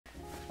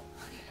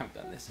haven't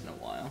done this in a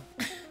while.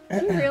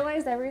 Do you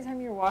realize every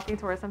time you're walking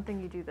towards something,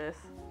 you do this?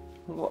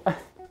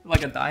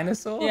 Like a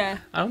dinosaur? Yeah.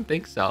 I don't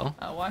think so.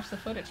 Watch the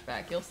footage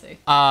back. You'll see.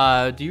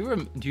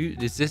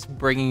 Is this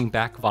bringing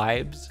back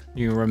vibes?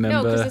 Do you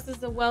remember? No, because this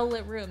is a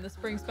well-lit room. This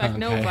brings back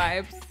no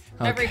vibes.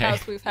 Every Okay.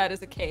 house we've had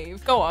is a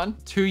cave. Go on.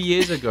 2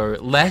 years ago,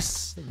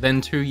 less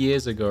than 2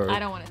 years ago. I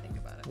don't want to think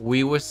about it.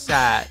 We were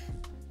sat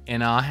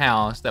in our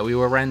house that we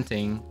were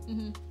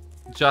renting,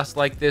 just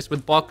like this,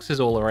 with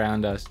boxes all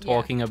around us,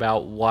 talking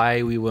about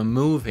why we were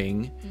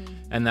moving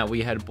and that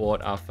we had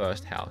bought our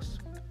first house.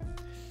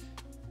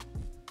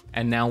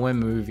 And now we're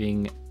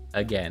moving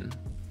again.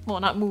 Well,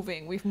 not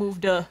moving. We've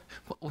moved.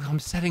 I'm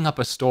setting up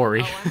a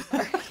story. Oh, I'm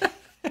sorry.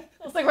 I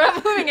was like, we're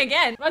not moving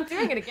again. I'm not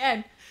doing it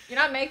again. You're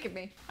not making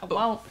me. I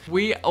won't.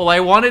 I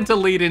wanted to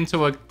lead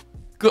into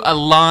a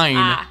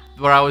line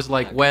where I was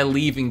like, we're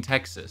leaving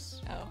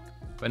Texas. Oh.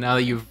 But now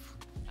that you've...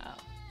 Oh.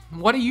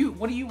 What do you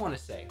want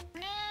to say?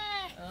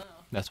 Oh.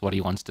 That's what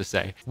he wants to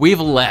say. We've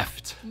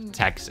left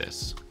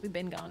Texas. We've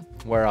been gone.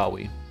 Where are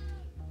we?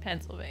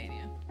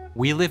 Pennsylvania.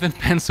 We live in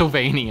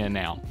Pennsylvania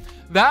now.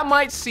 That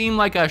might seem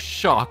like a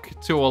shock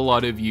to a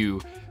lot of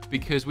you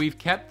because we've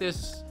kept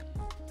this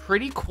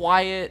pretty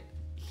quiet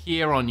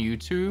here on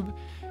YouTube.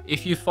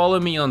 If you follow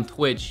me on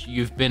Twitch,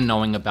 you've been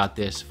knowing about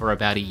this for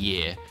about a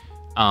year.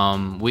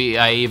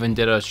 I even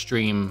did a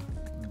stream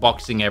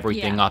boxing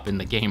everything up in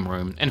the game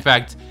room. In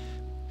fact,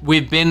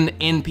 we've been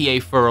in PA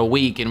for a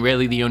week and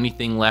really the only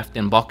thing left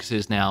in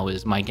boxes now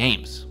is my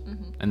games.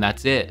 And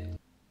that's it.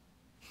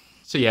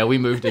 So yeah, we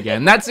moved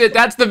again. That's it.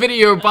 That's the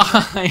video.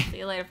 Bye. See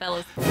you later,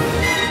 fellas.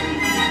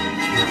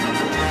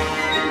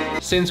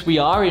 Since we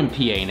are in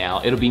PA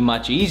now, it'll be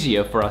much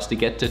easier for us to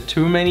get to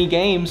Too Many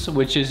Games,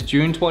 which is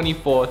June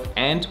 24th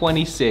and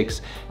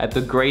 26th at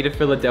the Greater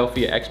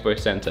Philadelphia Expo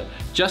Center.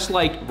 Just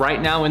like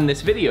right now in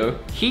this video,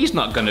 he's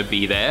not gonna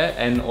be there,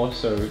 and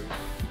also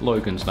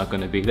Logan's not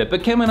gonna be there,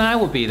 but Kim and I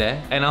will be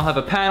there, and I'll have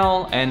a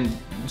panel and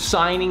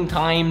signing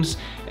times,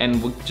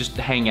 and we'll just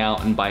hang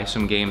out and buy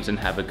some games and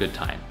have a good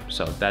time.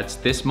 So that's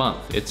this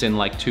month. It's in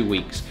like 2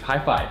 weeks.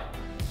 High five.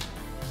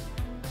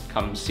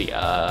 Come see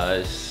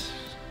us.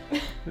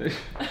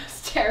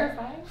 It's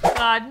terrifying.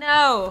 God,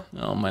 no.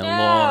 Oh my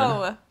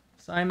lord.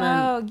 Simon.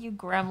 Oh, you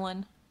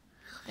gremlin.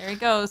 There he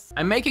goes.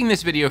 I'm making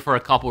this video for a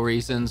couple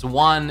reasons.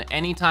 One,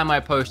 anytime I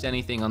post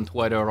anything on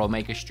Twitter or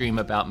make a stream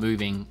about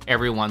moving,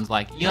 everyone's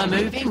like, you're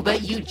moving,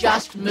 but you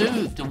just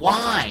moved.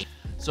 Why?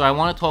 So I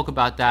want to talk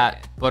about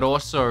that, but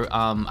also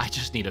I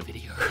just need a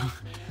video.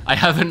 I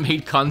haven't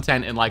made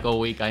content in like a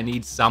week. I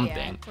need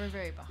something. Yeah, we're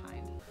very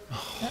behind.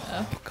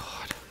 Oh God.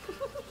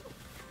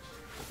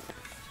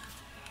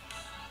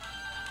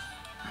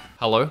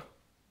 Hello?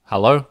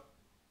 Hello?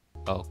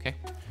 Okay.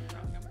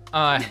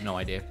 I have no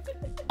idea.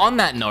 On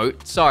that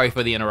note, sorry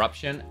for the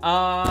interruption.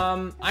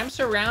 I'm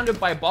surrounded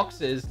by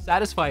boxes.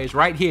 Satisfy is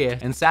right here,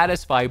 and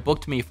Satisfy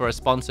booked me for a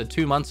sponsor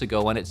 2 months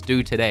ago and it's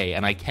due today,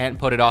 and I can't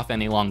put it off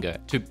any longer.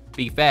 To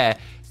be fair,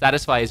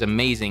 Satisfy is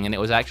amazing, and it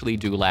was actually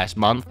due last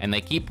month, and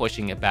they keep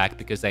pushing it back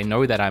because they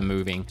know that I'm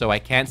moving, so I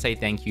can't say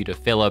thank you to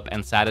Philip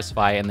and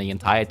Satisfy and the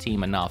entire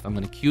team enough. I'm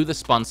gonna cue the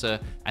sponsor,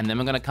 and then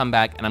we're gonna come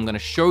back and I'm gonna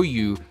show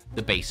you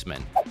the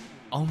basement.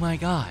 Oh my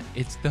God,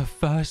 it's the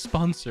first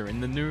sponsor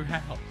in the new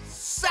house.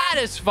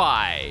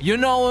 Satisfy! You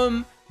know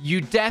them,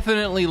 you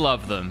definitely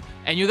love them,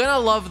 and you're gonna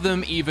love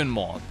them even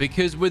more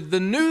because with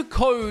the new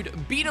code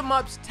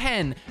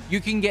Beatemups10,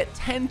 you can get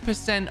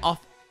 10%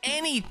 off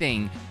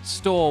anything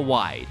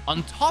store-wide.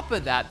 On top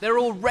of that, they're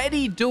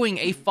already doing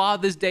a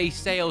Father's Day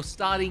sale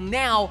starting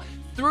now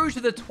through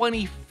to the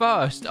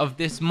 21st of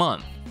this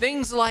month.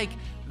 Things like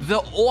the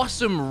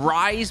awesome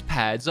Rise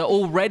pads are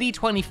already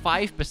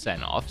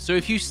 25% off, so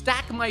if you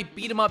stack my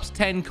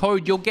Beatemups10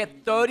 code, you'll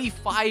get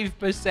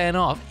 35%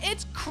 off.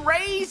 It's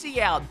crazy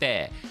out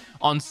there.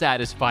 On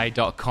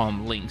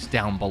satisfy.com, links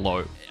down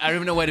below. I don't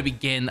even know where to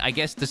begin. I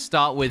guess to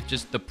start with,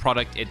 just the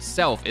product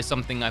itself is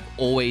something I've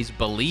always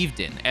believed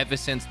in. Ever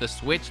since the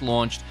Switch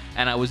launched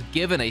and I was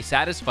given a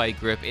Satisfy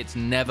grip, it's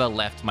never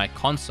left my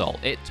console.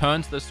 It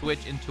turns the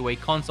Switch into a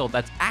console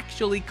that's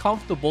actually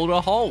comfortable to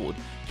hold.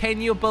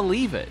 Can you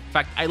believe it? In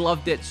fact, I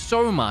loved it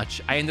so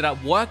much, I ended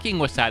up working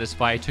with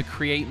Satisfy to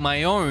create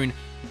my own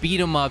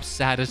Beatemups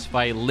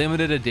Satisfy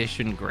limited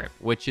edition grip,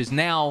 which is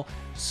now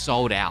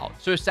sold out.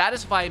 So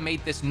Satisfy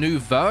made this new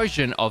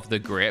version of the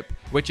grip,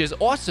 which is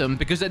awesome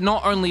because it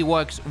not only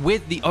works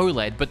with the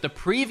OLED, but the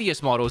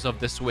previous models of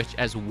the Switch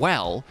as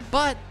well,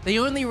 but they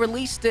only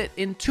released it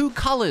in 2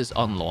 colors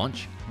on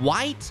launch,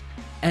 white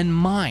and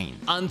mine.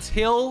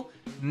 Until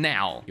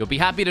now. You'll be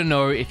happy to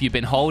know if you've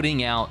been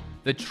holding out,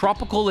 the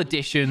tropical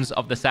editions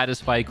of the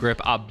Satisfy grip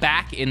are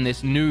back in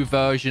this new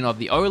version of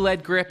the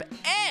OLED grip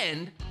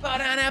and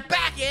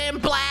back in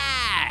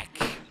black.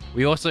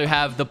 We also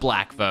have the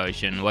black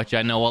version, which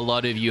I know a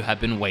lot of you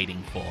have been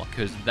waiting for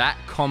because that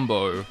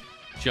combo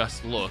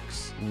just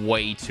looks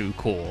way too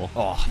cool.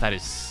 Oh, that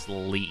is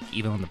sleek,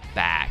 even on the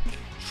back.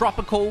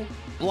 Tropical,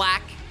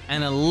 black,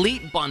 and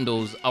elite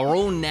bundles are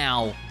all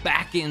now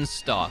back in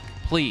stock.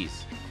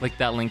 Please click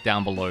that link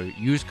down below.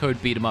 Use code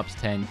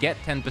Beatemups10, get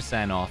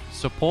 10% off.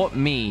 Support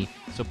me,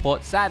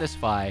 support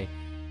Satisfy,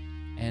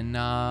 and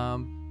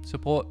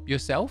support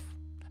yourself.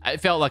 I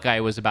felt like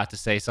I was about to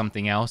say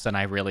something else and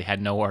I really had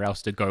nowhere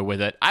else to go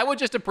with it. I would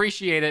just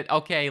appreciate it.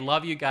 Okay,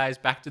 love you guys.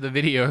 Back to the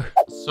video.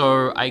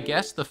 So I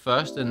guess the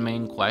first and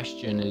main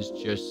question is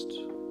just,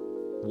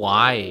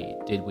 why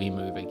did we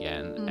move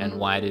again? And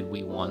why did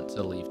we want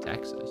to leave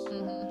Texas?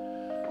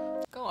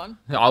 Go on.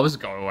 I was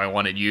going where I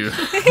wanted you.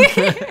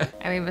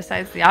 I mean,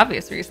 besides the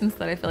obvious reasons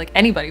that I feel like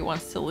anybody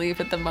wants to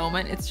leave at the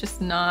moment, it's just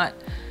not...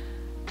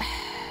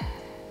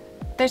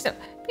 There's a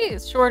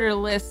shorter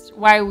list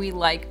why we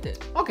liked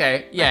it.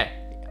 Okay, yeah.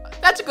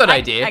 That's a good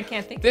idea. I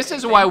can't think This of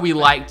is anything. why we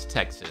liked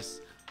Texas.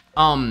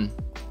 I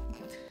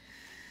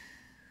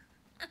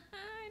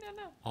don't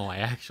know. Oh, I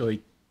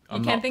actually...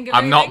 I'm can't not, think of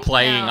I'm not anything?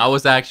 playing. No. I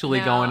was actually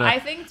No, going to... I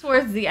think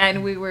towards the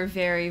end we were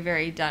very,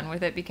 very done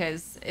with it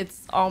because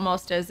it's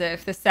almost as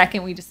if the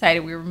second we decided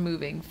we were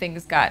moving,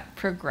 things got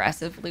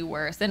progressively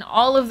worse. And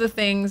all of the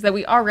things that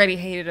we already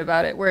hated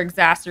about it were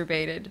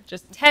exacerbated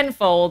just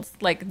tenfold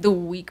like the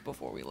week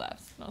before we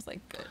left. And I was like,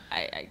 good.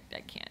 I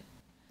can't.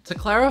 To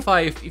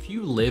clarify, if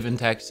you live in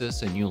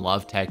Texas and you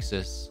love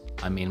Texas,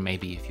 I mean,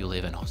 maybe if you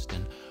live in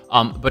Austin,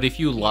 but if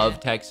you love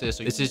Texas,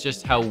 this is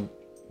just how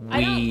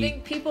I don't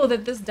think people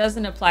that this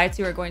doesn't apply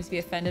to are going to be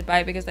offended by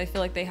it because I feel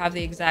like they have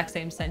the exact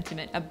same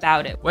sentiment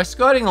about it. We're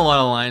skirting a lot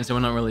of lines and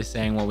we're not really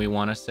saying what we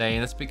want to say,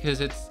 and that's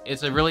because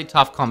it's a really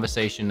tough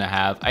conversation to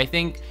have. I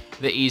think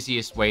the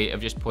easiest way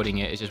of just putting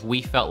it is just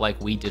we felt like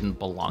we didn't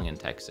belong in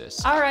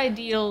Texas. Our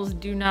ideals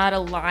do not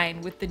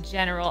align with the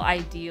general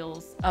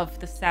ideals of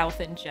the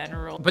South in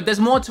general. But there's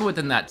more to it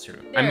than that too.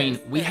 I mean,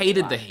 we there's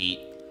hated a the lot. heat.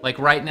 Like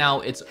right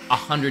now, it's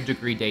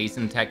 100-degree days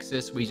in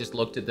Texas. We just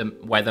looked at the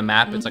weather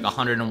map. It's like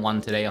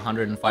 101 today,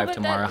 105 But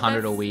tomorrow,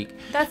 100 a week.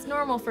 That's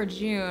normal for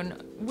June.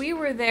 We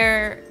were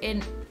there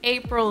in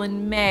April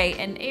and May,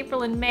 and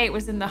April and May it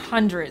was in the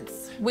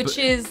hundreds, which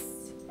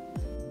is...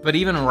 But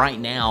even right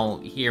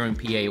now, here in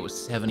PA, it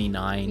was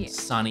 79,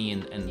 sunny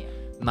and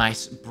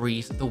nice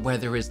breeze. The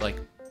weather is like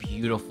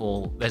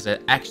beautiful.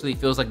 Actually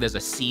feels like there's a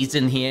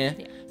season here.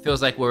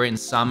 Feels like we're in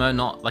summer,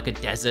 not like a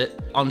desert.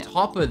 On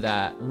top of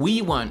that,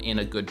 we weren't in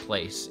a good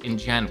place in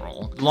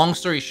general. Long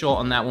story short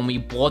on that, when we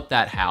bought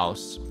that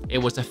house, it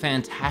was a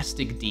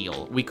fantastic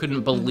deal. We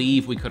couldn't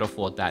believe we could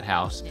afford that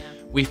house.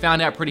 We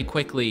found out pretty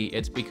quickly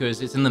it's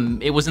because it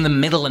was in the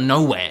middle of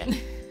nowhere.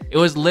 It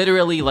was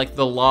literally like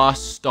the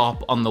last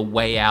stop on the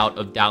way out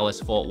of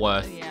Dallas-Fort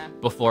Worth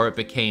before it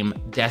became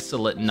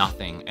desolate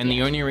nothing. And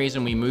the only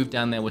reason we moved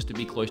down there was to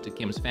be close to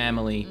Kim's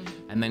family,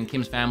 and then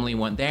Kim's family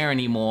weren't there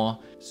anymore.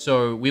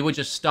 So we were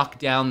just stuck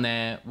down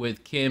there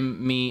with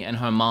Kim, me, and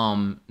her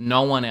mom.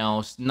 No one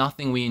else,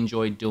 nothing we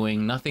enjoyed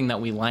doing, nothing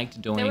that we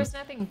liked doing. There was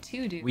nothing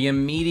to do. We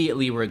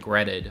immediately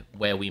regretted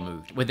where we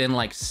moved. Within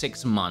like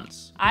 6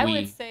 months, I we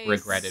would say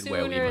regretted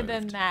where we sooner moved.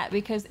 than that,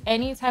 because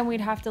anytime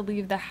we'd have to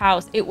leave the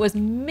house, it was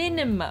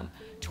minimum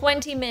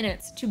 20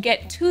 minutes to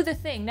get to the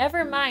thing.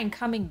 Never mind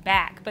coming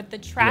back, but the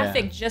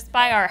traffic just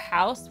by our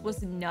house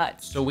was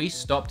nuts. So we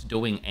stopped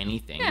doing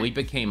anything. We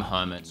became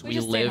hermits. We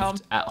just stayed home.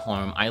 lived at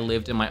home. I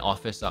lived in my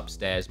office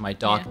upstairs, my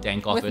dark,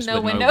 dank With office no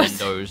with windows.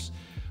 no windows.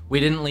 We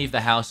didn't leave the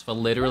house for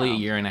literally a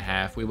year and a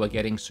half. We were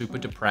getting super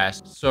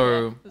depressed.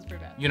 So,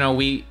 you know,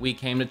 we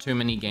came to too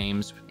many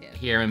games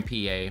here in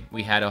PA.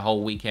 We had a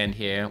whole weekend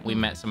here. We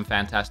met some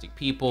fantastic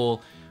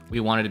people. We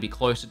wanted to be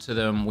closer to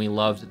them. We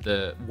loved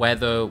the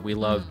weather. We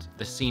loved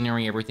the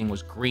scenery. Everything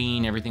was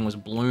green. Everything was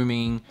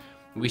blooming.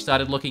 We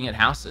started looking at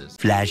houses.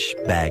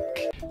 Flashback.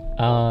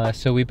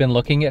 So we've been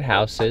looking at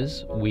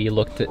houses. We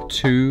looked at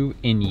 2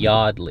 in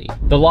Yardley.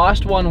 The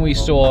last one we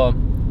saw,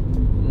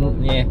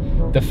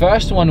 the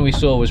first one we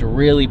saw was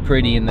really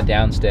pretty in the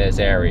downstairs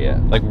area.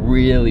 Like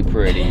really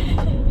pretty.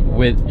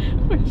 Which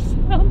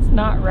sounds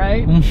not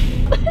right.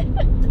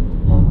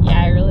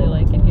 Yeah, I really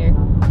like it here.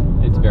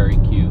 It's very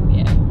cute.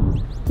 Yeah.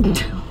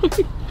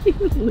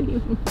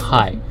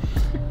 Hi.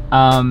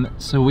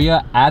 So we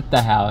are at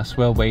the house.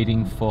 We're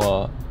waiting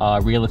for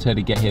our realtor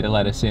to get here to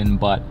let us in,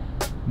 but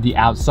the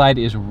outside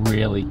is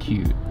really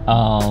cute.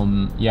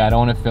 Yeah, I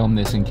don't want to film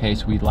this in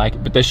case we like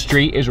it, but the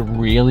street is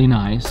really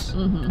nice.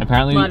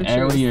 Apparently the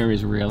area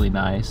is really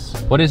nice.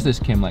 What is this,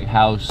 Kim? Like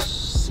house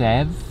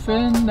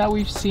 7 that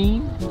we've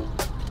seen?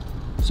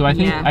 So I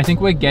think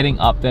we're getting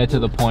up there to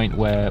the point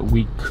where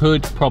we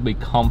could probably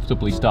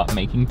comfortably start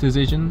making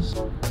decisions.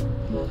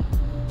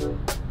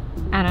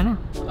 I don't know.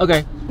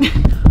 Okay.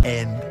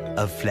 End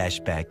of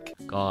flashback.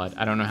 God,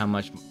 I don't know how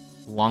much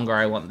longer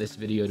I want this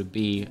video to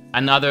be.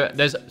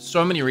 There's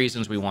so many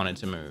reasons we wanted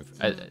to move.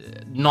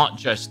 Not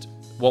just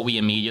what we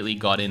immediately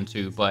got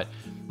into, but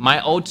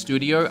my old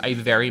studio, I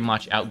very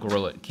much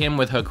outgrew it. Kim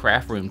with her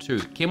craft room too.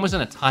 Kim was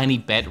in a tiny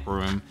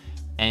bedroom,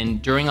 and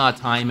during our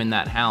time in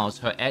that house,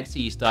 her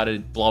Etsy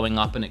started blowing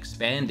up and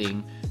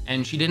expanding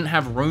and she didn't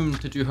have room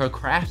to do her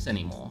crafts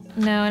anymore.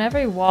 No, and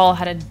every wall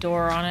had a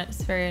door on it.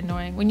 It's very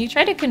annoying. When you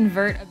try to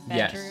convert a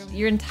bedroom,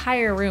 your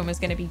entire room is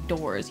going to be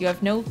doors. You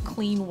have no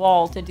clean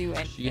wall to do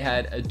anything. She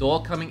had a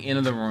door coming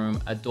into the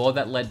room, a door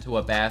that led to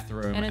a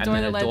bathroom, and a door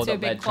that led to a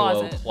big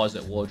closet.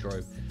 Closet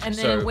wardrobe. And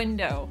then a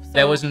window. So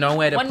there was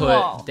nowhere to put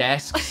wall.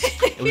 desks.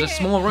 It was a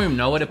small room,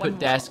 nowhere to put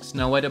desks,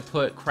 nowhere to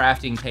put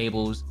crafting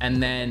tables.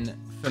 And then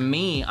for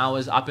me, I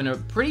was up in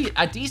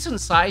a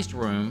decent sized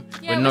room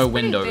with no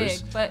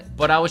windows. Big,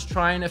 but I was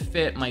trying to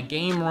fit my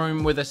game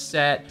room with a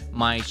set,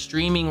 my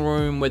streaming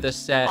room with a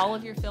set. All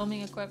of your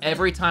filming equipment.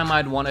 Every time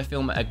I'd want to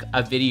film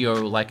a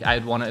video, like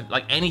I'd want to,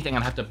 like anything,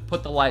 I'd have to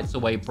put the lights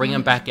away, bring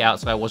them back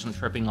out so I wasn't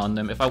tripping on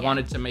them. If I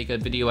wanted to make a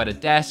video at a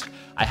desk,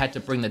 I had to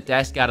bring the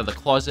desk out of the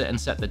closet and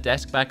set the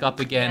desk back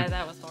up again. Yeah,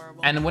 that was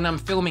horrible. And when I'm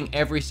filming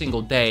every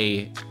single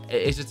day,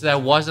 it's just there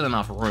wasn't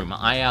enough room.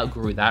 I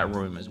outgrew that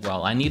room as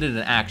well. I needed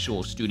an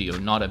actual studio,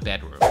 not a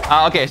bedroom.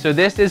 Okay, so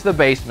this is the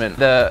basement.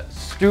 The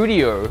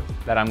studio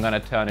that I'm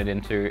gonna turn it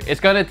into, it's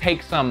gonna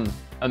take some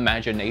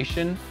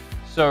imagination.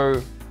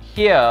 So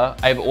here,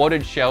 I've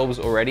ordered shelves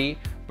already,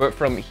 but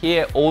from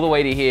here all the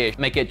way to here,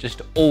 make it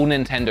just all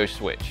Nintendo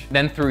Switch.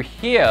 Then through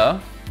here,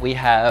 we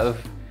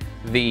have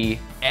the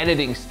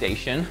editing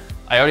station.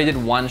 I already did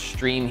one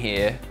stream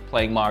here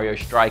playing Mario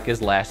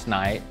Strikers last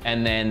night.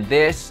 And then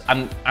this,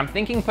 I'm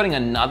thinking putting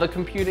another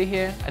computer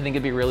here. I think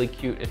it'd be really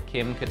cute if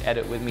Kim could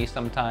edit with me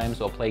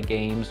sometimes or play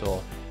games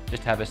or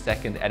just have a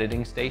second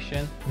editing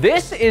station.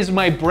 This is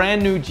my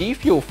brand new G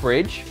Fuel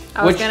fridge.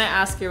 I was gonna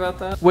ask you about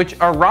that. Which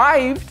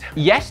arrived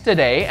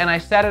yesterday, and I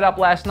set it up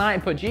last night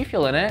and put G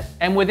Fuel in it.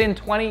 And within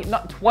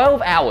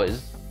 12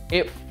 hours,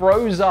 it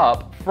froze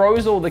up,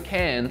 froze all the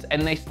cans,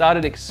 and they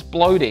started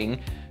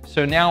exploding.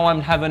 So now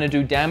I'm having to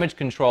do damage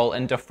control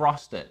and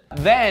defrost it.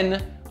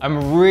 Then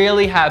I'm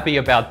really happy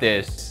about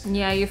this.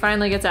 Yeah, you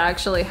finally get to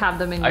actually have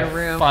them in your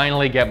room. I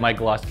finally get my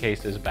glass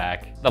cases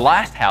back. The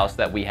last house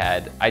that we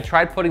had, I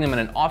tried putting them in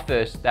an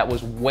office that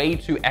was way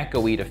too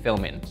echoey to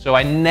film in. So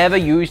I never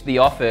used the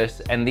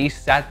office, and these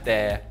sat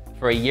there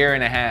for a year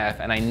and a half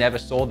and I never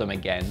saw them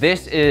again.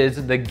 This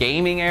is the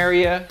gaming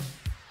area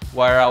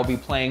where I'll be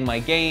playing my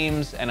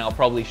games, and I'll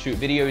probably shoot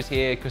videos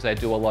here because I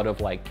do a lot of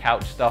like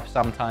couch stuff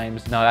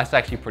sometimes. No, that's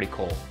actually pretty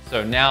cool.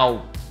 So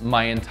now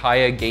my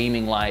entire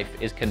gaming life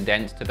is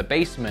condensed to the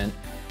basement,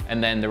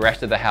 and then the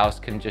rest of the house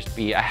can just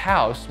be a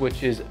house,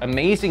 which is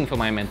amazing for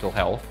my mental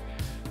health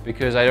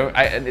because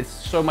it's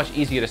so much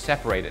easier to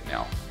separate it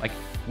now. Like,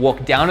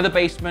 walk down to the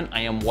basement,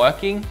 I am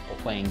working or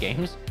playing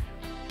games.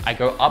 I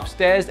go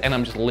upstairs and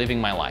I'm just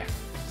living my life.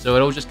 So it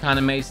all just kind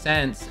of made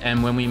sense.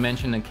 And when we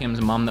mentioned to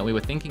Kim's mom that we were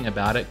thinking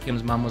about it,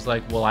 Kim's mom was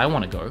like, well, I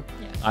want to go.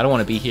 Yeah. I don't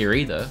want to be here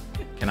either.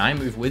 Can I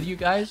move with you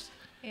guys?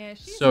 Yeah,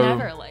 she's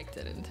never liked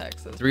it in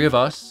Texas. 3 of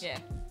us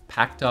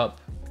packed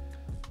up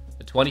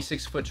a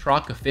 26-foot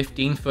truck, a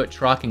 15-foot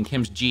truck, and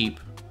Kim's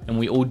Jeep. And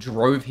we all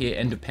drove here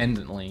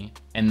independently.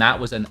 And that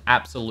was an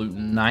absolute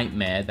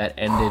nightmare that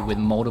ended with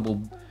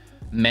multiple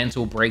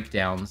mental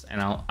breakdowns, and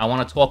I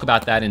want to talk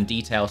about that in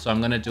detail, so I'm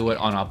going to do it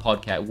on our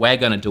podcast. We're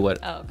going to do it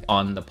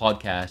on the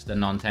podcast, the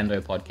Nintendo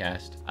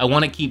podcast. I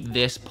want to keep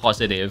this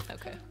positive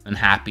and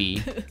happy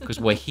because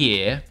we're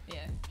here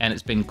and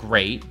it's been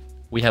great.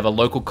 We have a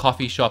local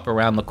coffee shop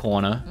around the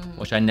corner,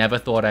 which I never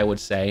thought I would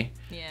say.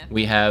 Yeah.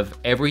 We have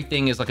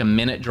everything is like a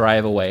minute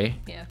drive away.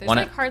 Yeah, there's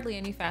like hardly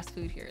any fast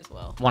food here as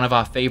well. One of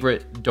our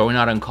favorite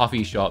donut and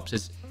coffee shops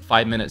is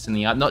 5 minutes in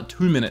the other, not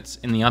 2 minutes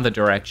in the other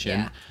direction.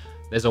 Yeah.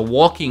 There's a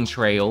walking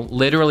trail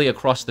literally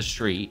across the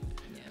street.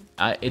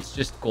 Yeah. It's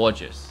just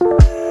gorgeous.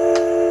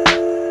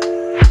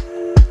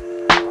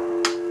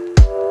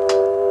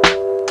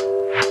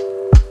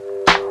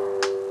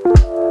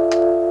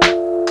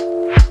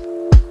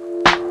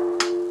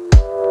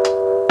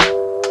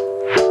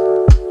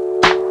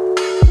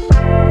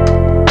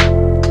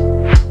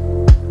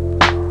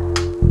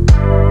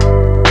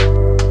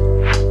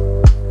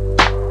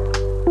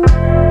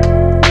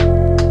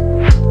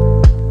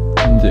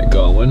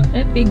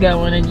 Be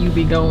going and you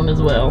be going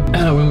as well.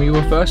 When we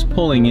were first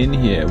pulling in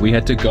here, we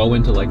had to go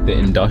into like the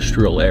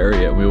industrial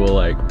area. We were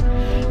like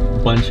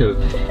a bunch of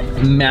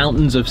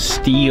mountains of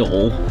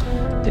steel.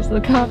 Is the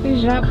coffee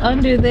shop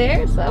under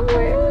there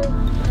somewhere?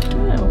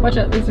 Oh, watch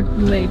out, there's a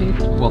lady.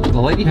 Well,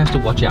 the lady has to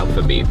watch out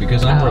for me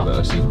because I'm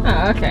reversing.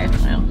 Oh, okay.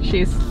 Well,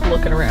 she's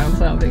looking around,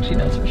 so I don't think she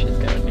knows where she's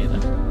going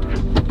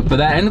either. But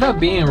that ended up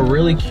being a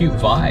really cute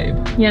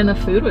vibe. Yeah, and the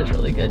food was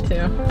really good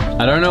too.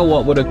 I don't know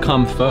what would have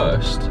come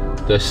first.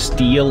 The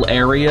steel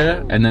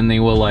area, and then they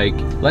were like,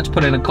 let's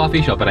put in a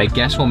coffee shop, but I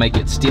guess we'll make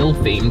it steel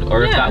themed,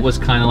 or if that was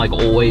kind of like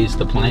always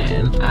the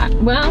plan.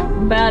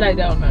 Well, that I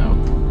don't know.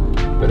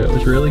 But it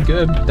was really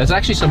good. That's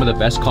actually some of the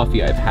best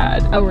coffee I've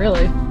had. Oh,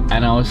 really?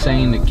 And I was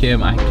saying to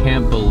Kim, I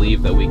can't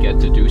believe that we get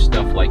to do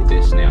stuff like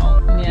this now.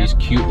 Yeah. These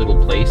cute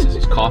little places,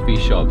 these coffee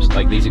shops,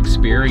 like these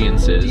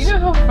experiences. Do you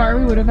know how far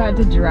we would have had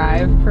to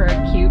drive for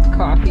a cute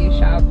coffee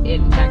shop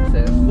in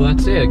Texas? Well,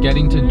 that's it.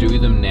 Getting to do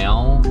them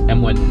now,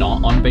 and we're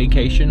not on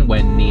vacation,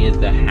 we're near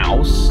the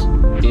house,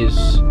 is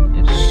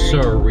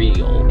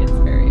surreal. It's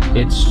very fun.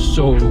 It's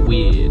so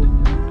weird.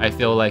 I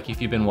feel like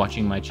if you've been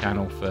watching my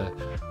channel for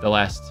the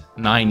last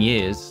 9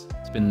 years,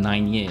 it's been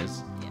 9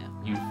 years.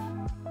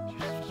 Yeah.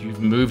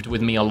 You've moved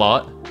with me a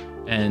lot,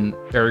 and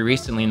very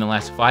recently in the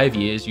last 5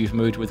 years, you've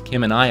moved with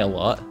Kim and I a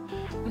lot.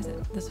 Is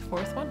it this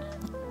fourth one?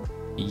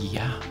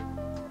 Yeah.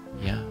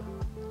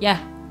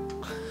 Yeah.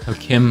 So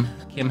Kim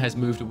has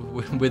moved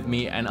with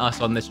me and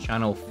us on this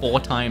channel 4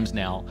 times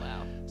now.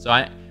 Wow. So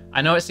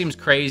I know it seems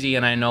crazy,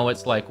 and I know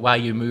it's like, wow,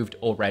 you moved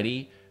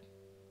already.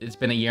 It's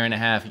been a year and a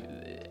half,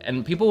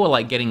 and people were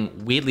like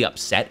getting weirdly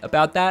upset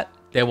about that.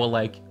 They were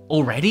like,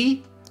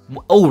 already?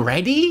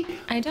 Already?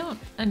 I don't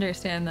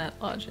understand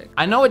that logic.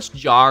 I know it's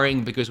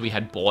jarring because we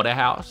had bought a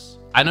house.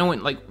 I know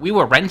when, like, we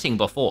were renting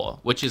before,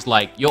 which is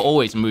like, you're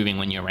always moving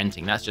when you're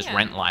renting. That's just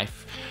rent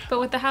life. But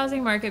with the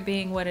housing market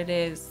being what it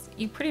is,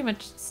 you pretty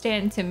much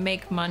stand to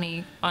make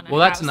money on a Well,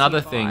 that's house another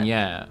you thing, bought.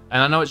 yeah.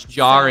 And I know it's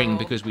jarring So-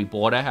 because we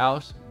bought a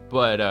house,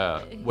 but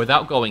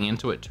without going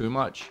into it too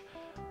much,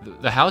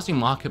 the housing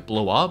market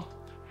blew up.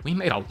 We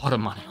made a lot of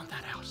money on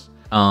that house.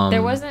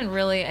 There wasn't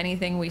really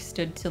anything we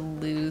stood to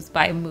lose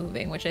by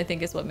moving, which I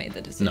think is what made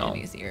the decision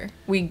easier.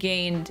 We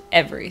gained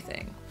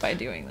everything by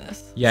doing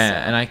this. Yeah, so.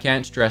 and I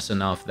can't stress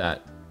enough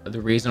that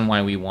the reason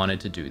why we wanted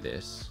to do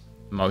this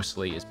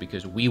mostly is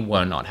because we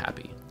were not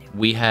happy.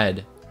 We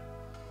had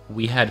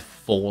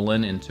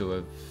fallen into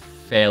a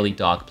fairly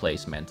dark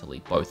place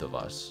mentally. Both of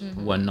us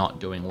were not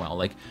doing well.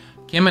 Like,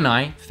 Kim and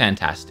I,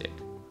 fantastic.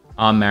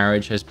 Our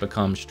marriage has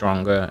become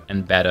stronger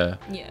and better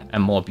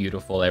and more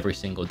beautiful every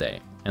single day.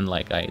 And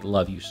like, I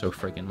love you so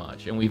freaking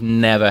much. And we've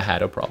never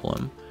had a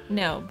problem.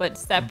 No, but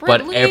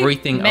separately, But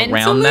everything around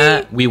mentally,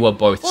 that, we were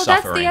both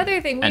suffering. That's the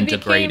other thing. We and became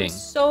degrading.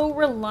 so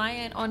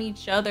reliant on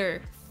each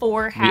other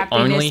for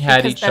happiness. only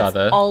had because each that's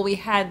other. all we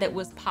had that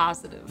was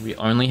positive. We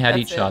only had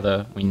That's each it.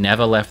 other. We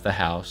never left the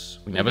house.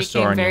 We never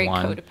saw became very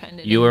anyone.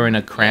 codependent. You were in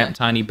a cramped,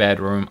 tiny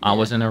bedroom. I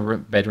was in a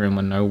bedroom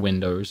with no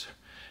windows.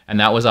 And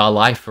that was our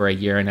life for a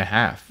year and a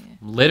half.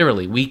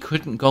 Literally, we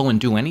couldn't go and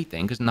do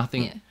anything because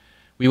nothing...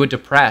 We were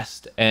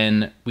depressed,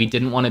 and we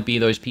didn't want to be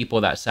those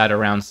people that sat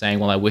around saying,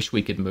 well, I wish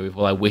we could move.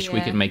 Well, I wish we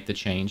could make the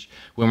change.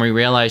 When we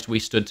realized we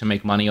stood to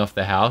make money off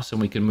the house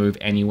and we could move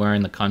anywhere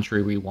in the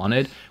country we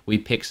wanted, we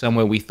picked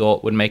somewhere we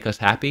thought would make us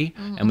happy,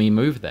 and we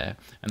moved there.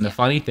 And the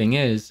funny thing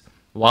is,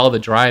 while the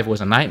drive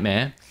was a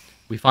nightmare,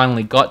 we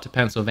finally got to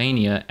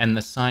Pennsylvania, and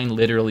the sign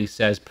literally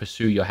says,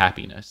 pursue your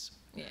happiness.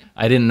 Yeah.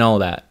 I didn't know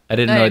that. I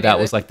didn't know that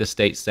was like the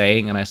state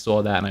saying, and I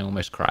saw that and I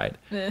almost cried.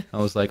 I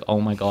was like, oh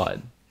my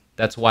God.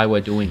 That's why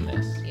we're doing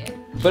this. Yeah.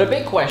 But a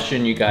big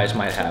question you guys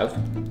might have,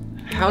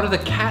 how do the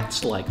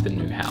cats like the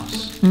new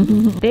house?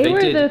 They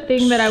were the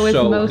thing that I was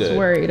most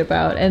worried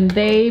about, and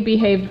they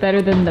behaved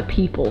better than the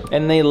people.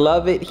 And they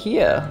love it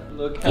here.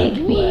 Look how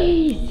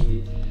He's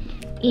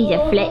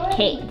a flat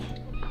cat.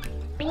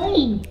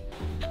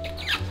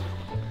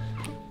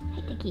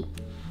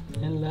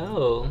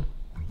 Hello.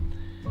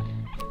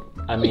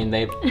 I mean,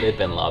 they've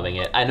been loving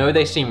it. I know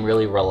they seem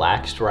really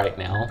relaxed right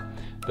now,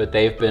 but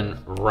they've been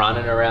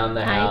running around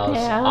the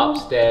house,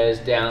 upstairs,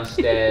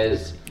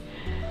 downstairs,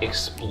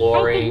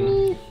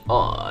 exploring.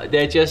 Oh,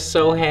 they're just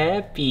so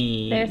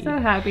happy. They're so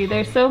happy.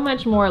 There's so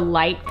much more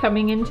light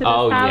coming into this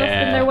house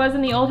than there was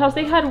in the old house.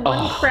 They had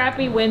one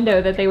crappy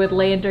window that they would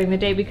lay in during the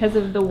day because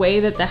of the way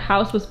that the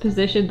house was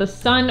positioned. The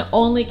sun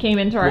only came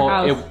into our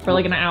house for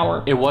like an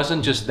hour. It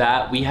wasn't just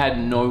that. We had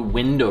no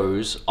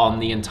windows on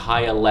the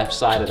entire left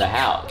side of the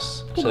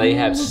house. So they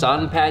have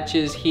sun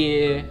patches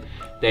here.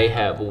 They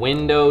have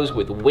windows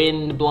with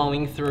wind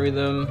blowing through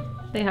them.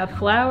 They have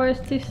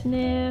flowers to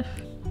sniff.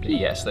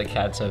 Yes, the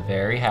cats are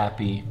very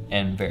happy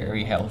and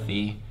very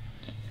healthy.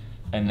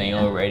 And they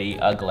already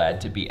are glad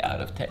to be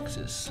out of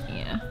Texas.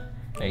 Yeah.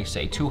 They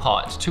say too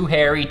hot, too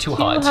hairy, too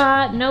hot. Too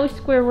hot, no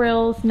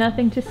squirrels,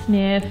 nothing to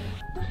sniff.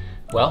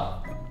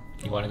 Well,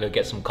 you want to go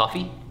get some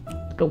coffee?